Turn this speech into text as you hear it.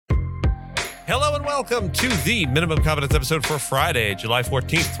Hello and welcome to the Minimum Competence episode for Friday, July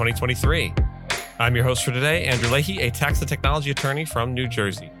 14th, 2023. I'm your host for today, Andrew Leahy, a tax and technology attorney from New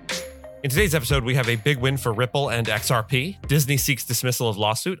Jersey. In today's episode, we have a big win for Ripple and XRP. Disney seeks dismissal of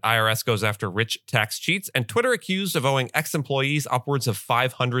lawsuit. IRS goes after rich tax cheats, and Twitter accused of owing ex-employees upwards of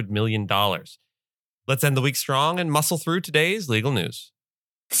 $500 million. Let's end the week strong and muscle through today's legal news.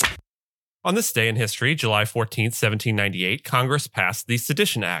 On this day in history, July 14th, 1798, Congress passed the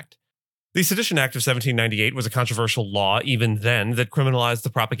Sedition Act. The Sedition Act of 1798 was a controversial law even then that criminalized the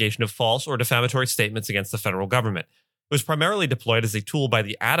propagation of false or defamatory statements against the federal government. It was primarily deployed as a tool by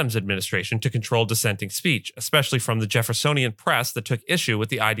the Adams administration to control dissenting speech, especially from the Jeffersonian press that took issue with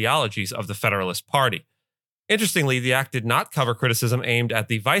the ideologies of the Federalist Party. Interestingly, the act did not cover criticism aimed at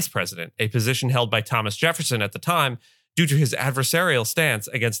the vice president, a position held by Thomas Jefferson at the time due to his adversarial stance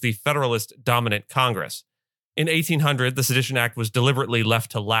against the Federalist-dominant Congress. In 1800, the Sedition Act was deliberately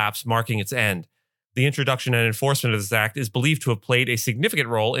left to lapse, marking its end. The introduction and enforcement of this act is believed to have played a significant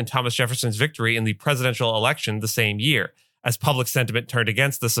role in Thomas Jefferson's victory in the presidential election the same year, as public sentiment turned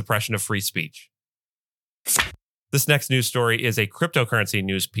against the suppression of free speech. This next news story is a cryptocurrency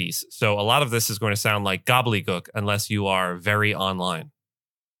news piece, so a lot of this is going to sound like gobbledygook unless you are very online.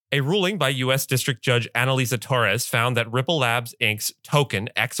 A ruling by U.S. District Judge Annalisa Torres found that Ripple Labs Inc.'s token,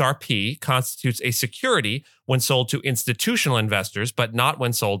 XRP, constitutes a security when sold to institutional investors, but not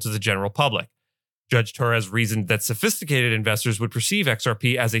when sold to the general public. Judge Torres reasoned that sophisticated investors would perceive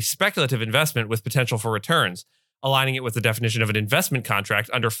XRP as a speculative investment with potential for returns, aligning it with the definition of an investment contract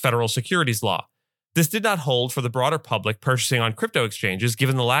under federal securities law. This did not hold for the broader public purchasing on crypto exchanges,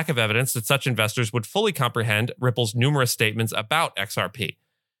 given the lack of evidence that such investors would fully comprehend Ripple's numerous statements about XRP.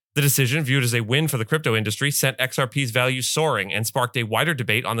 The decision, viewed as a win for the crypto industry, sent XRP's value soaring and sparked a wider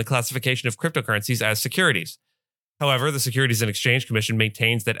debate on the classification of cryptocurrencies as securities. However, the Securities and Exchange Commission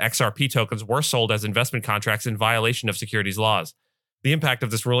maintains that XRP tokens were sold as investment contracts in violation of securities laws. The impact of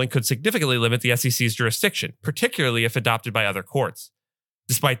this ruling could significantly limit the SEC's jurisdiction, particularly if adopted by other courts.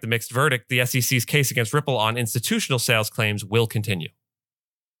 Despite the mixed verdict, the SEC's case against Ripple on institutional sales claims will continue.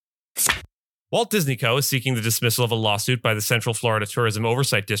 Walt Disney Co. is seeking the dismissal of a lawsuit by the Central Florida Tourism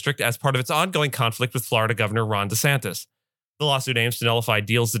Oversight District as part of its ongoing conflict with Florida Governor Ron DeSantis. The lawsuit aims to nullify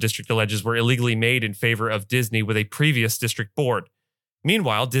deals the district alleges were illegally made in favor of Disney with a previous district board.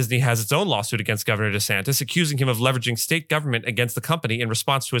 Meanwhile, Disney has its own lawsuit against Governor DeSantis, accusing him of leveraging state government against the company in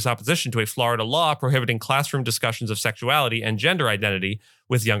response to his opposition to a Florida law prohibiting classroom discussions of sexuality and gender identity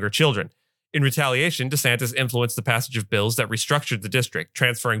with younger children. In retaliation, DeSantis influenced the passage of bills that restructured the district,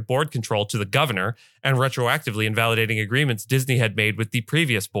 transferring board control to the governor and retroactively invalidating agreements Disney had made with the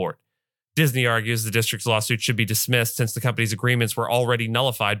previous board. Disney argues the district's lawsuit should be dismissed since the company's agreements were already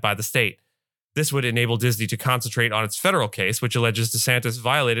nullified by the state. This would enable Disney to concentrate on its federal case, which alleges DeSantis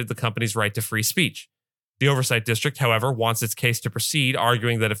violated the company's right to free speech. The Oversight District, however, wants its case to proceed,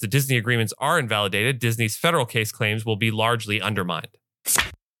 arguing that if the Disney agreements are invalidated, Disney's federal case claims will be largely undermined.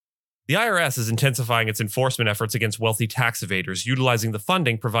 The IRS is intensifying its enforcement efforts against wealthy tax evaders, utilizing the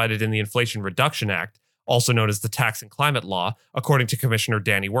funding provided in the Inflation Reduction Act, also known as the Tax and Climate Law, according to Commissioner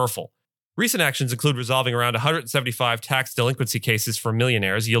Danny Werfel. Recent actions include resolving around 175 tax delinquency cases for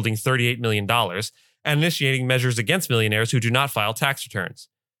millionaires, yielding $38 million, and initiating measures against millionaires who do not file tax returns.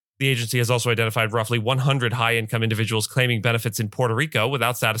 The agency has also identified roughly 100 high-income individuals claiming benefits in Puerto Rico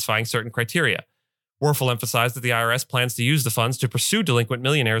without satisfying certain criteria. Werfel emphasized that the IRS plans to use the funds to pursue delinquent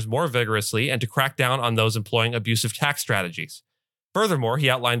millionaires more vigorously and to crack down on those employing abusive tax strategies. Furthermore, he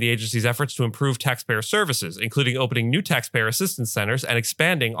outlined the agency's efforts to improve taxpayer services, including opening new taxpayer assistance centers and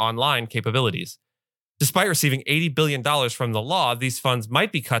expanding online capabilities. Despite receiving $80 billion from the law, these funds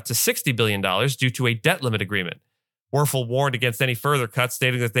might be cut to $60 billion due to a debt limit agreement. Werfel warned against any further cuts,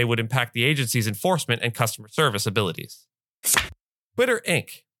 stating that they would impact the agency's enforcement and customer service abilities. Twitter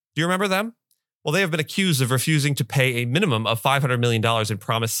Inc. Do you remember them? Well, they have been accused of refusing to pay a minimum of $500 million in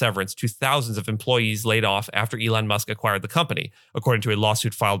promised severance to thousands of employees laid off after Elon Musk acquired the company, according to a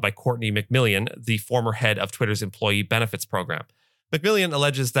lawsuit filed by Courtney McMillan, the former head of Twitter's employee benefits program. McMillan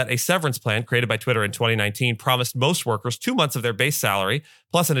alleges that a severance plan created by Twitter in 2019 promised most workers 2 months of their base salary,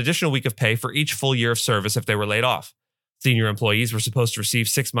 plus an additional week of pay for each full year of service if they were laid off. Senior employees were supposed to receive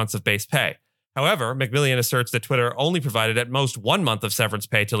 6 months of base pay. However, McMillan asserts that Twitter only provided at most 1 month of severance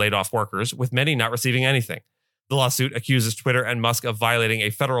pay to laid-off workers, with many not receiving anything. The lawsuit accuses Twitter and Musk of violating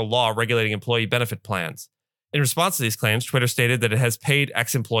a federal law regulating employee benefit plans. In response to these claims, Twitter stated that it has paid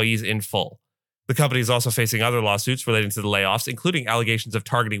ex-employees in full. The company is also facing other lawsuits relating to the layoffs, including allegations of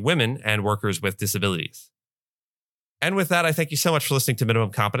targeting women and workers with disabilities. And with that, I thank you so much for listening to Minimum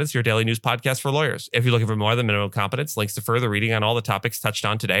Competence, your daily news podcast for lawyers. If you're looking for more than Minimum Competence, links to further reading on all the topics touched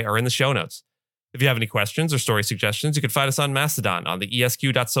on today are in the show notes. If you have any questions or story suggestions, you can find us on Mastodon on the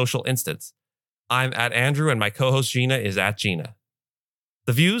esq.social instance. I'm at Andrew, and my co-host Gina is at Gina.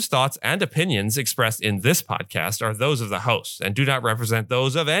 The views, thoughts, and opinions expressed in this podcast are those of the hosts and do not represent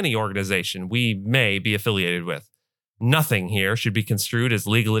those of any organization we may be affiliated with. Nothing here should be construed as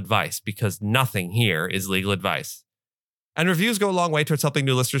legal advice because nothing here is legal advice. And reviews go a long way towards helping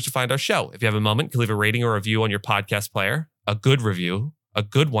new listeners to find our show. If you have a moment, you can leave a rating or review on your podcast player. A good review, a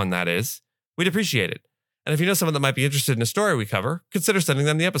good one that is. We'd appreciate it. And if you know someone that might be interested in a story we cover, consider sending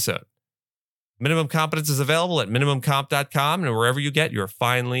them the episode. Minimum Competence is available at minimumcomp.com and wherever you get your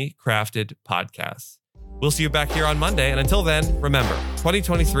finely crafted podcasts. We'll see you back here on Monday. And until then, remember,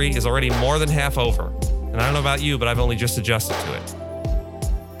 2023 is already more than half over. And I don't know about you, but I've only just adjusted to it.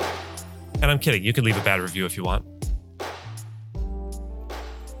 And I'm kidding. You can leave a bad review if you want.